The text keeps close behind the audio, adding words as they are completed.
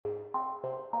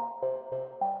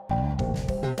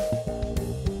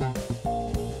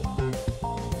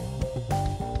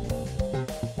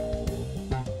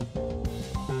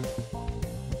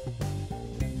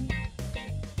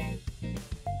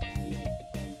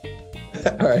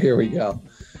All right, here we go.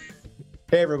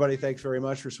 Hey, everybody. Thanks very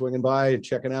much for swinging by and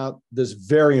checking out this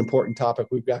very important topic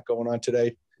we've got going on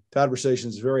today.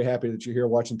 Todd-Versations is very happy that you're here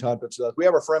watching Todd-Bits with us. We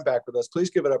have our friend back with us.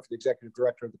 Please give it up for the executive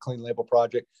director of the Clean Label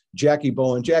Project, Jackie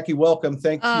Bowen. Jackie, welcome.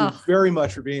 Thank you very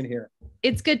much for being here.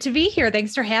 It's good to be here.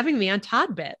 Thanks for having me on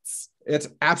Todd-Bits. It's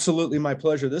absolutely my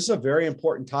pleasure. This is a very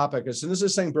important topic. As soon as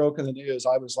this thing broke in the news,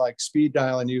 I was like speed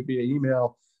dialing you via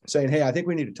email saying, hey, I think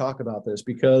we need to talk about this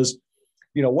because,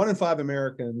 you know, 1 in 5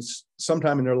 Americans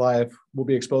sometime in their life will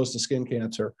be exposed to skin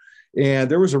cancer. And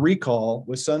there was a recall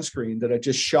with sunscreen that it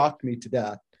just shocked me to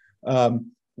death.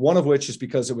 One of which is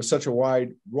because it was such a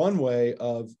wide runway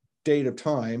of date of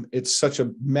time. It's such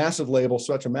a massive label,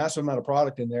 such a massive amount of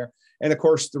product in there. And of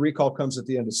course, the recall comes at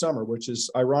the end of summer, which is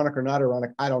ironic or not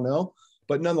ironic, I don't know.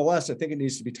 But nonetheless, I think it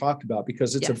needs to be talked about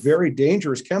because it's a very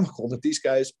dangerous chemical that these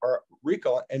guys are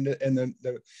recalling. And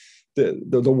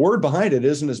the word behind it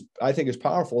isn't as, I think, as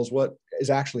powerful as what has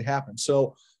actually happened.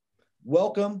 So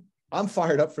welcome. I'm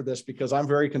fired up for this because I'm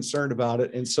very concerned about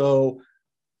it. And so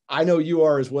I know you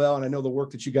are as well. And I know the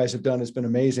work that you guys have done has been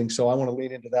amazing. So I want to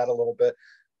lean into that a little bit.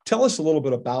 Tell us a little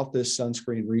bit about this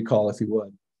sunscreen recall, if you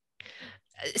would.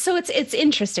 So it's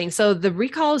interesting. So the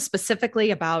recall is specifically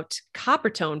about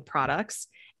Coppertone products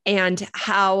and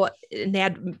how they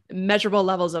had measurable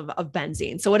levels of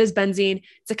benzene. So what is benzene?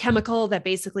 It's a chemical that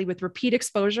basically with repeat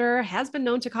exposure has been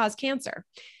known to cause cancer.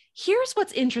 Here's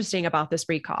what's interesting about this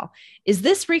recall is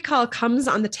this recall comes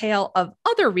on the tail of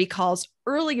other recalls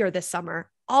earlier this summer,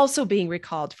 also being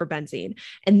recalled for benzene.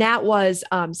 And that was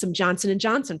some Johnson &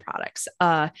 Johnson products,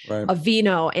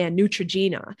 Aveeno and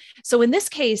Neutrogena. So in this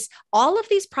case, all of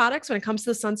these products, when it comes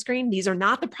to the sunscreen, these are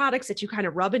not the products that you kind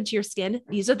of rub into your skin.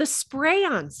 These are the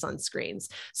spray-on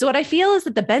sunscreens. So what I feel is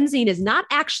that the benzene is not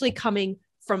actually coming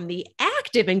from the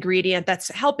active ingredient that's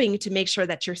helping to make sure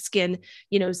that your skin,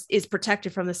 you know, is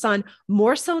protected from the sun,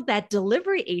 more so that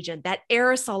delivery agent, that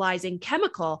aerosolizing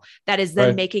chemical that is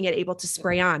then making it able to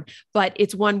spray on. But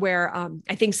it's one where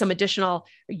I think some additional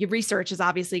research is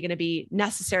obviously going to be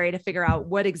necessary to figure out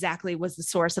what exactly was the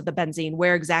source of the benzene,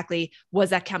 where exactly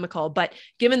was that chemical. But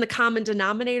given the common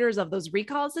denominators of those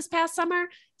recalls this past summer,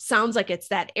 sounds like it's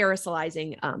that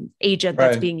aerosolizing agent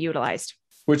that's being utilized.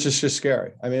 Which is just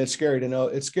scary. I mean, it's scary to know.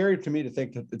 It's scary to me to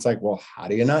think that it's like, well, how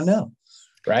do you not know?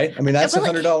 Right. I mean, that's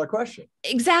 $100 question.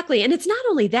 Exactly. And it's not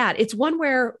only that, it's one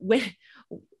where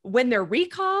when there are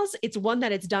recalls, it's one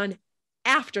that it's done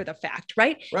after the fact,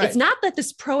 right? It's not that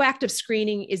this proactive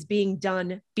screening is being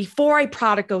done before a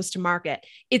product goes to market.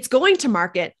 It's going to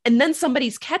market and then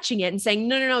somebody's catching it and saying,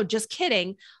 no, just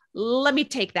kidding. Let me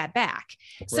take that back.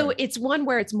 So it's one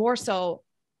where it's more so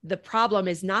the problem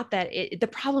is not that the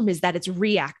problem is that it's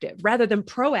reactive rather than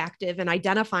proactive in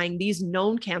identifying these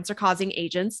known cancer causing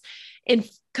agents in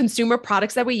consumer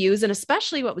products that we use. And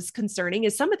especially what was concerning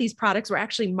is some of these products were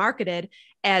actually marketed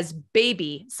as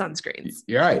baby sunscreens.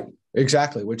 You're right.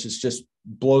 Exactly. Which is just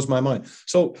blows my mind.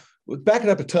 So back it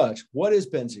up a touch. What is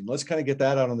benzene? Let's kind of get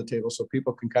that out on the table so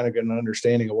people can kind of get an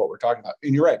understanding of what we're talking about.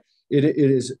 And you're right.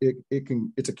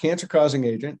 It's a cancer causing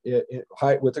agent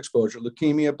with exposure,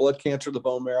 leukemia, blood cancer, the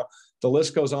bone marrow. The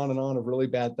list goes on and on of really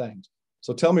bad things.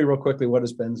 So tell me real quickly, what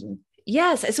is benzene?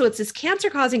 Yes. So it's this cancer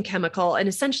causing chemical. And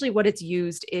essentially what it's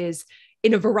used is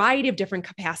in a variety of different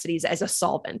capacities as a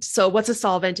solvent. So what's a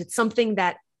solvent? It's something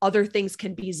that other things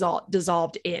can be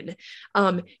dissolved in.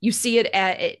 You see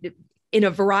it in a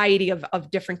variety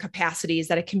of different capacities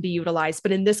that it can be utilized.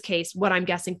 But in this case, what I'm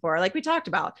guessing for, like we talked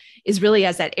about, is really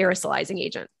as that aerosolizing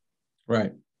agent.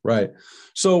 Right.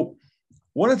 So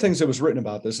one of the things that was written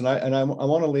about this, and I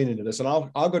want to lean into this, and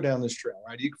I'll go down this trail,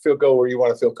 right? You can go where you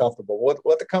want to feel comfortable.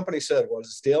 What the company said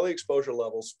was daily exposure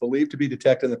levels believed to be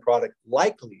detected in the product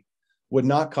likely would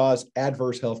not cause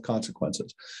adverse health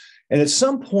consequences. And at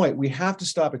some point, we have to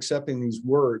stop accepting these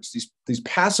words, these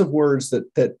passive words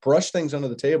that brush things under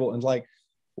the table. And like,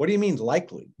 what do you mean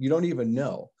likely? You don't even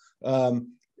know.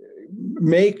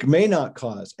 May not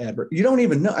cause adverse. You don't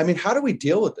even know. I mean, how do we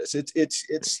deal with this?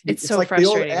 It's so like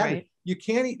frustrating, the old adage. Right? You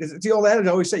can't eat. It's the old adage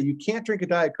I always say. You can't drink a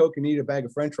Diet Coke and eat a bag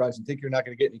of French fries and think you're not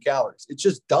going to get any calories. It's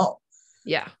just dumb.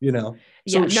 Yeah. You know.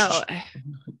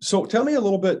 So tell me a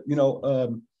little bit. You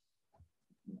know.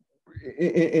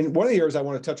 In one of the areas I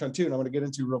want to touch on too, and I want to get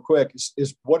into real quick,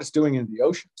 is what it's doing in the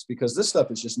oceans, because this stuff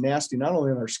is just nasty, not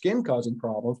only in our skin causing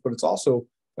problems, but it's also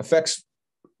affects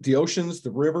the oceans,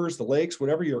 the rivers, the lakes,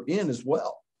 whatever you're in as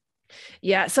well.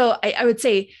 Yeah. So I would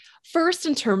say first,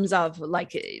 in terms of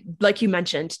like you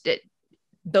mentioned,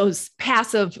 those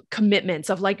passive commitments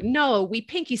of like, no, we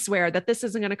pinky swear that this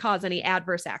isn't going to cause any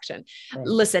adverse action. Right.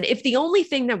 Listen, if the only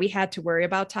thing that we had to worry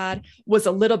about, Todd, was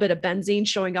a little bit of benzene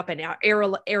showing up in our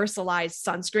aerosolized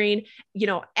sunscreen,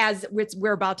 as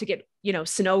we're about to get,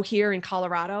 snow here in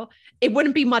Colorado, it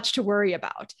wouldn't be much to worry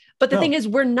about. But the thing is,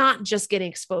 we're not just getting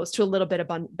exposed to a little bit of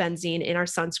benzene in our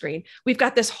sunscreen. We've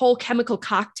got this whole chemical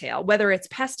cocktail, whether it's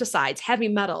pesticides, heavy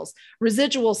metals,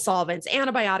 residual solvents,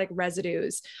 antibiotic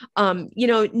residues,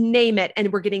 name it.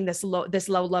 And we're getting this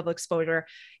low level exposure.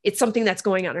 It's something that's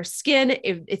going on our skin.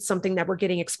 It's something that we're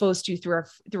getting exposed to through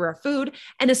our food.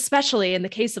 And especially in the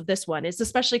case of this one, it's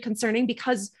especially concerning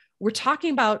because we're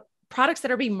talking about products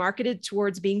that are being marketed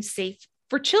towards being safe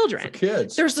for children. For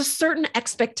kids. There's a certain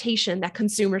expectation that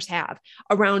consumers have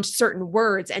around certain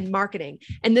words and marketing.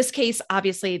 In this case,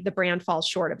 obviously the brand falls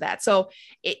short of that. So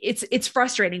it's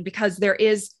frustrating because there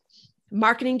is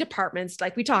marketing departments,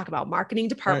 like we talk about, marketing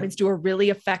departments do a really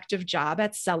effective job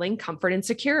at selling comfort and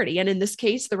security. And in this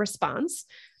case, the response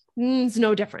is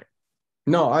no different.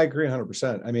 No, I agree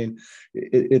 100%. I mean,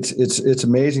 it's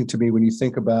amazing to me when you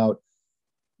think about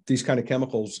these kind of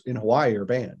chemicals in Hawaii are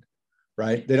banned,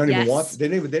 right? They don't even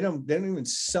they don't even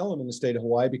sell them in the state of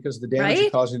Hawaii because of the damage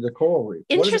they're causing to the coral reef.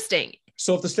 Interesting.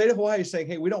 So if the state of Hawaii is saying,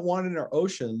 hey, we don't want it in our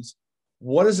oceans,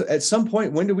 what is it? At some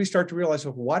point, when do we start to realize,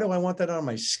 why do I want that on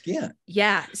my skin?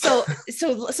 Yeah. So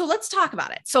let's talk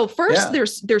about it. So first,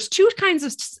 there's two kinds of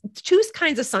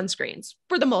sunscreens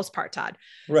for the most part, Todd.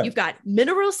 Right. You've got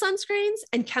mineral sunscreens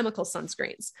and chemical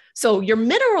sunscreens. So your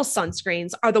mineral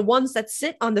sunscreens are the ones that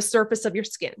sit on the surface of your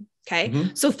skin. Okay.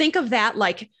 Mm-hmm. So think of that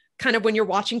like kind of when you're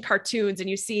watching cartoons and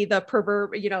you see the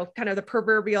proverbial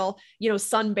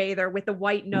sunbather with the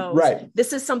white nose. Right.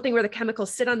 This is something where the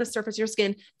chemicals sit on the surface of your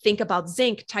skin. Think about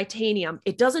zinc, titanium.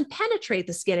 It doesn't penetrate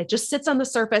the skin. It just sits on the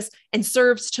surface and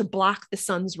serves to block the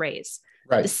sun's rays.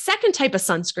 Right. The second type of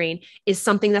sunscreen is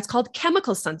something that's called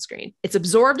chemical sunscreen. It's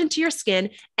absorbed into your skin.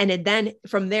 And then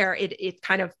from there, it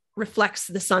kind of reflects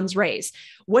the sun's rays.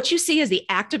 What you see is the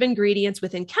active ingredients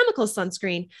within chemical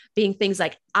sunscreen being things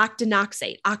like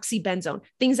octinoxate, oxybenzone,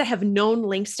 things that have known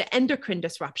links to endocrine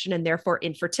disruption and therefore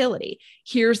infertility.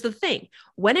 Here's the thing.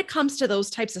 When it comes to those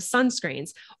types of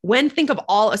sunscreens, think of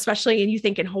all, especially, and you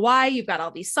think in Hawaii, you've got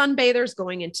all these sunbathers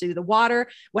going into the water.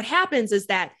 What happens is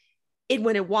that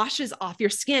when it washes off your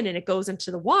skin and it goes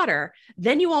into the water,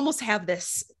 then you almost have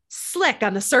this slick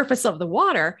on the surface of the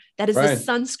water that is the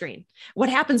sunscreen. What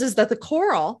happens is that the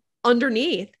coral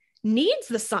underneath needs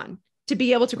the sun to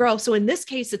be able to grow. So in this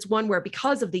case, it's one where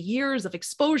because of the years of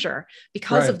exposure,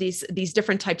 because of these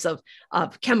different types of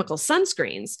chemical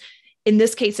sunscreens, in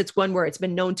this case, it's one where it's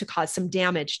been known to cause some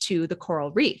damage to the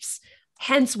coral reefs.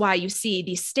 Hence why you see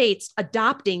these states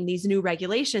adopting these new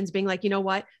regulations, being like, you know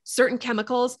what, certain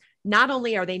chemicals, not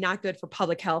only are they not good for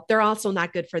public health, they're also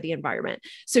not good for the environment.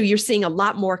 So you're seeing a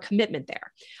lot more commitment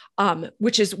there,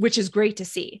 which is great to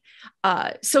see.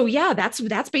 So yeah,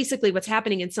 that's basically what's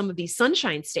happening in some of these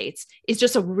sunshine states, is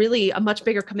just a much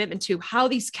bigger commitment to how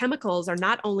these chemicals are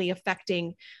not only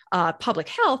affecting public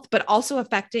health, but also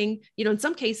affecting, in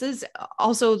some cases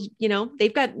also,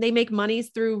 they make monies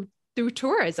through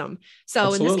tourism. So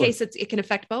Absolutely. In this case, it can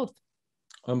affect both.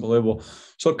 Unbelievable.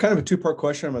 So kind of a two-part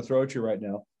question I'm going to throw at you right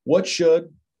now. What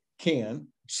should we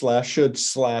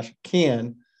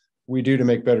do to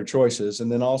make better choices?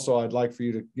 And then also I'd like for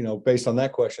you to, based on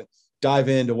that question, dive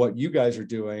into what you guys are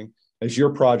doing as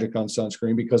your project on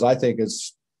sunscreen, because I think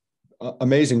it's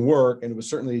amazing work. And it was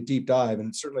certainly a deep dive, and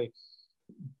it certainly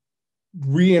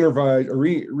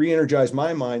re-energize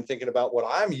my mind thinking about what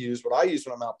I use when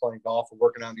I'm out playing golf or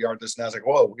working out in the yard, this and that. I was like,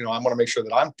 whoa, I want to make sure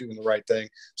that I'm doing the right thing.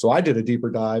 So I did a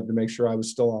deeper dive to make sure I was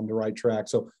still on the right track.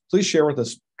 So please share with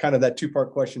us kind of that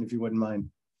two-part question, if you wouldn't mind.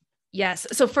 Yes.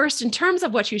 So first, in terms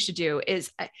of what you should do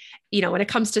is, when it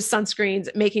comes to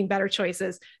sunscreens, making better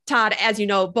choices, Todd, as you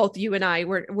know, both you and I,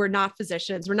 we're not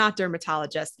physicians, we're not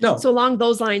dermatologists. No. So along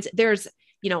those lines, there's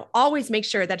always make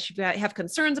sure that if you have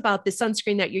concerns about the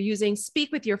sunscreen that you're using,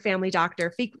 speak with your family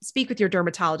doctor, speak with your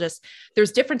dermatologist.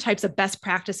 There's different types of best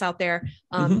practice out there.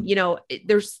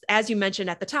 There's, as you mentioned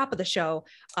at the top of the show,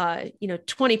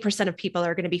 20% of people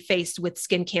are going to be faced with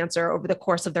skin cancer over the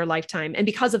course of their lifetime. And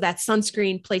because of that,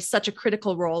 sunscreen plays such a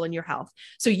critical role in your health.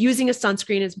 So using a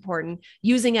sunscreen is important.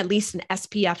 Using at least an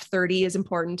SPF 30 is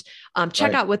important.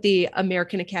 Check out what the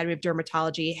American Academy of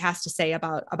Dermatology has to say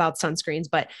about sunscreens,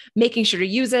 but making sure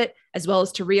to use it, as well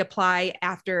as to reapply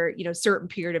after, certain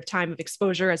period of time of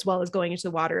exposure, as well as going into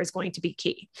the water, is going to be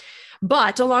key.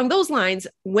 But along those lines,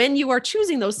 when you are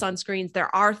choosing those sunscreens,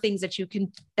 there are things that you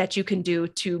can do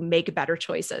to make better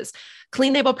choices.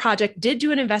 Clean Label Project did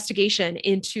do an investigation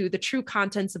into the true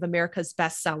contents of America's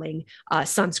best-selling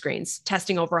sunscreens,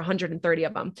 testing over 130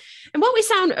 of them. And what we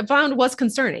found was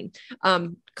concerning.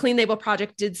 Clean Label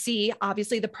Project did see,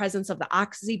 obviously, the presence of the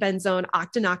oxybenzone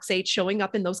octinoxate showing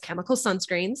up in those chemical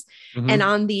sunscreens. Mm-hmm. And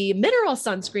on the mineral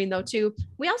sunscreen, though, too,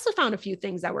 we also found a few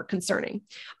things that were concerning.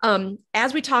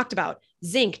 As we talked about,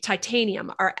 zinc,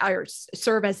 titanium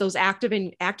serve as those active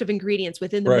ingredients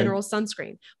within the mineral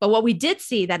sunscreen. But what we did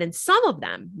see that in some of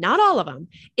them, not all of them,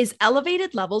 is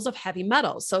elevated levels of heavy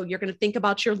metals. So you're going to think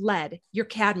about your lead, your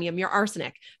cadmium, your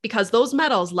arsenic, because those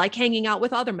metals like hanging out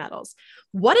with other metals.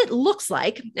 What it looks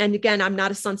like, and again, I'm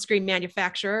not a sunscreen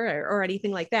manufacturer or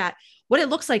anything like that. What it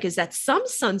looks like is that some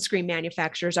sunscreen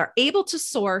manufacturers are able to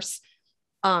source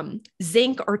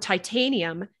zinc or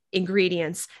titanium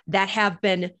ingredients that have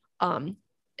been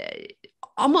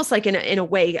almost like in a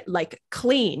way, like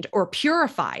cleaned or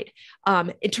purified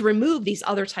to remove these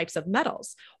other types of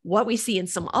metals. What we see in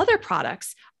some other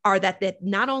products are that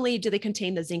not only do they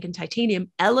contain the zinc and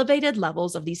titanium, elevated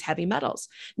levels of these heavy metals.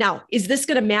 Now, is this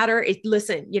going to matter?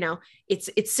 Listen,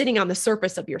 it's sitting on the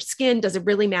surface of your skin. Does it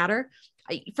really matter?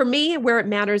 For me, where it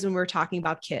matters when we're talking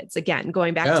about kids, again,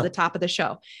 going back to the top of the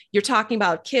show, you're talking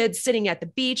about kids sitting at the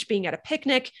beach, being at a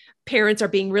picnic. Parents are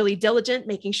being really diligent,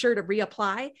 making sure to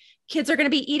reapply. Kids are going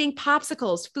to be eating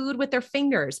popsicles, food with their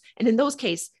fingers. And in those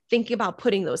cases, thinking about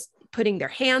putting their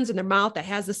hands in their mouth that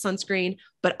has the sunscreen,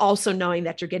 but also knowing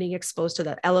that you're getting exposed to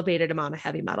the elevated amount of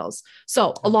heavy metals.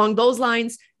 So along those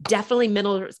lines, definitely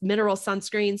mineral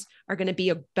sunscreens are going to be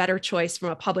a better choice from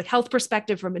a public health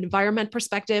perspective, from an environment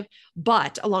perspective.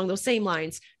 But along those same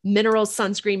lines, mineral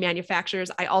sunscreen manufacturers,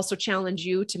 I also challenge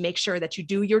you to make sure that you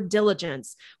do your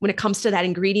diligence when it comes to that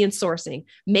ingredient sourcing,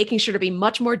 making sure to be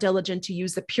much more diligent to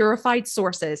use the purified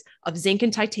sources of zinc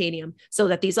and titanium so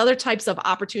that these other types of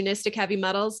opportunistic heavy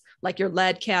metals, like your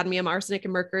lead, cadmium, arsenic,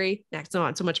 and mercury, not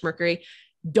so much mercury,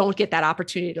 don't get that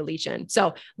opportunity to leach in.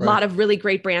 So a lot of really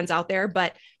great brands out there,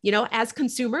 but as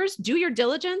consumers, do your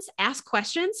diligence, ask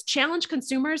questions, challenge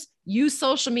consumers, use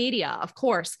social media, of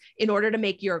course, in order to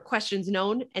make your questions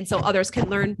known. And so others can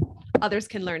learn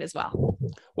as well.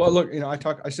 Well, look,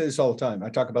 I say this all the time. I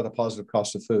talk about the positive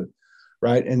cost of food,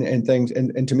 right? And things,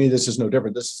 and to me, this is no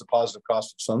different. This is the positive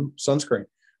cost of sunscreen,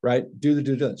 right? Do the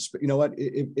due diligence. But you know what?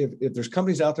 If there's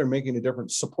companies out there making a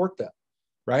difference, support them.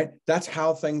 Right? That's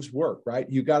how things work, right?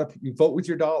 You vote with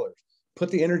your dollars,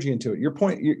 put the energy into it.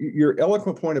 Your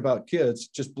eloquent point about kids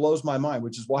just blows my mind,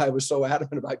 which is why I was so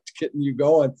adamant about getting you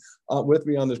going with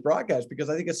me on this broadcast, because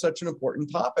I think it's such an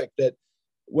important topic that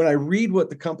when I read what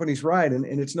the companies write, and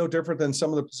it's no different than some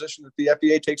of the position that the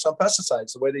FDA takes on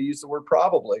pesticides, the way they use the word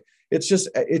probably, it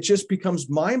just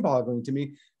becomes mind-boggling to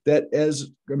me that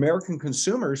as American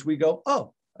consumers, we go,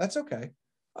 oh, that's okay.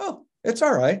 Oh, it's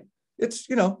all right.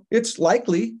 It's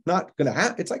likely not going to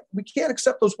happen. It's like, we can't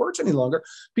accept those words any longer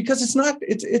because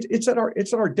it's at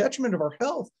our detriment of our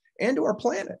health and to our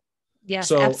planet. Yes,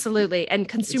 so, absolutely. And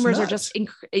consumers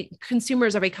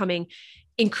are becoming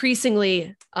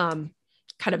increasingly kind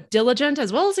of diligent,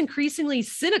 as well as increasingly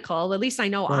cynical. At least I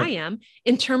know I am,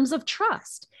 in terms of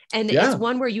trust. And it's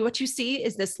one where what you see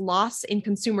is this loss in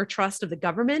consumer trust of the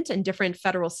government and different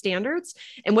federal standards.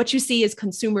 And what you see is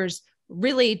consumers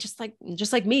really just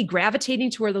like me, gravitating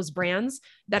toward those brands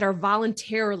that are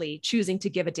voluntarily choosing to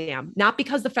give a damn, not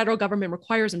because the federal government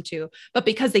requires them to, but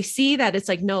because they see that it's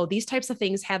like, no, these types of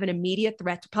things have an immediate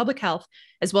threat to public health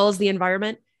as well as the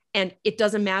environment. And it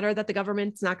doesn't matter that the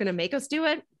government's not going to make us do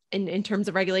it in terms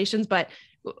of regulations, but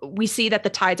we see that the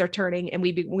tides are turning and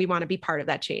we want to be part of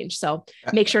that change. So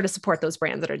make sure to support those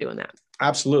brands that are doing that.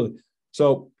 Absolutely.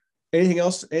 So anything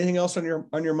else on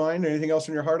your mind, anything else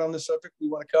on your heart on this subject we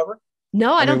want to cover?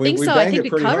 No, I don't think so. I think we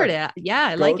covered it. Yeah,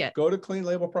 I like it. Go to Clean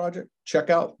Label Project, check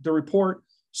out the report,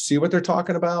 see what they're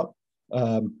talking about,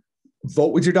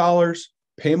 vote with your dollars,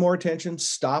 pay more attention,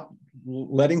 stop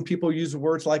letting people use the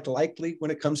words like likely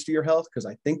when it comes to your health, because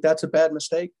I think that's a bad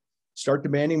mistake. Start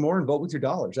demanding more and vote with your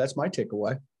dollars. That's my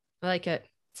takeaway. I like it.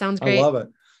 Sounds great. I love it.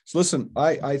 So listen,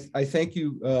 I thank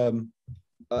you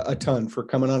a ton for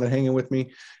coming on and hanging with me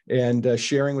and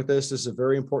sharing with us. This is a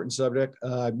very important subject.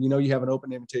 You have an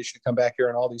open invitation to come back here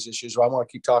on all these issues. So I want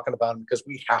to keep talking about them because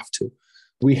we have to.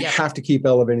 We have to keep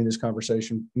elevating this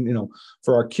conversation,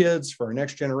 for our kids, for our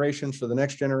next generations, for the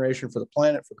next generation, for the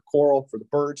planet, for the coral, for the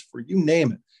birds, for you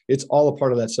name it. It's all a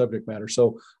part of that subject matter.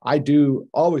 So I do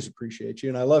always appreciate you.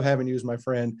 And I love having you as my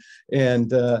friend.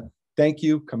 And thank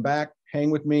you. Come back, hang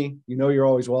with me. You know, you're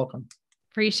always welcome.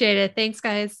 Appreciate it. Thanks,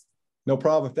 guys. No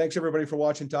problem. Thanks everybody for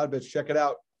watching Todd-Bits. Check it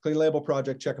out. Clean Label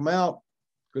Project. Check them out.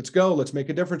 Let's go. Let's make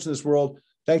a difference in this world.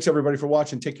 Thanks everybody for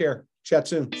watching. Take care. Chat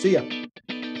soon. See ya.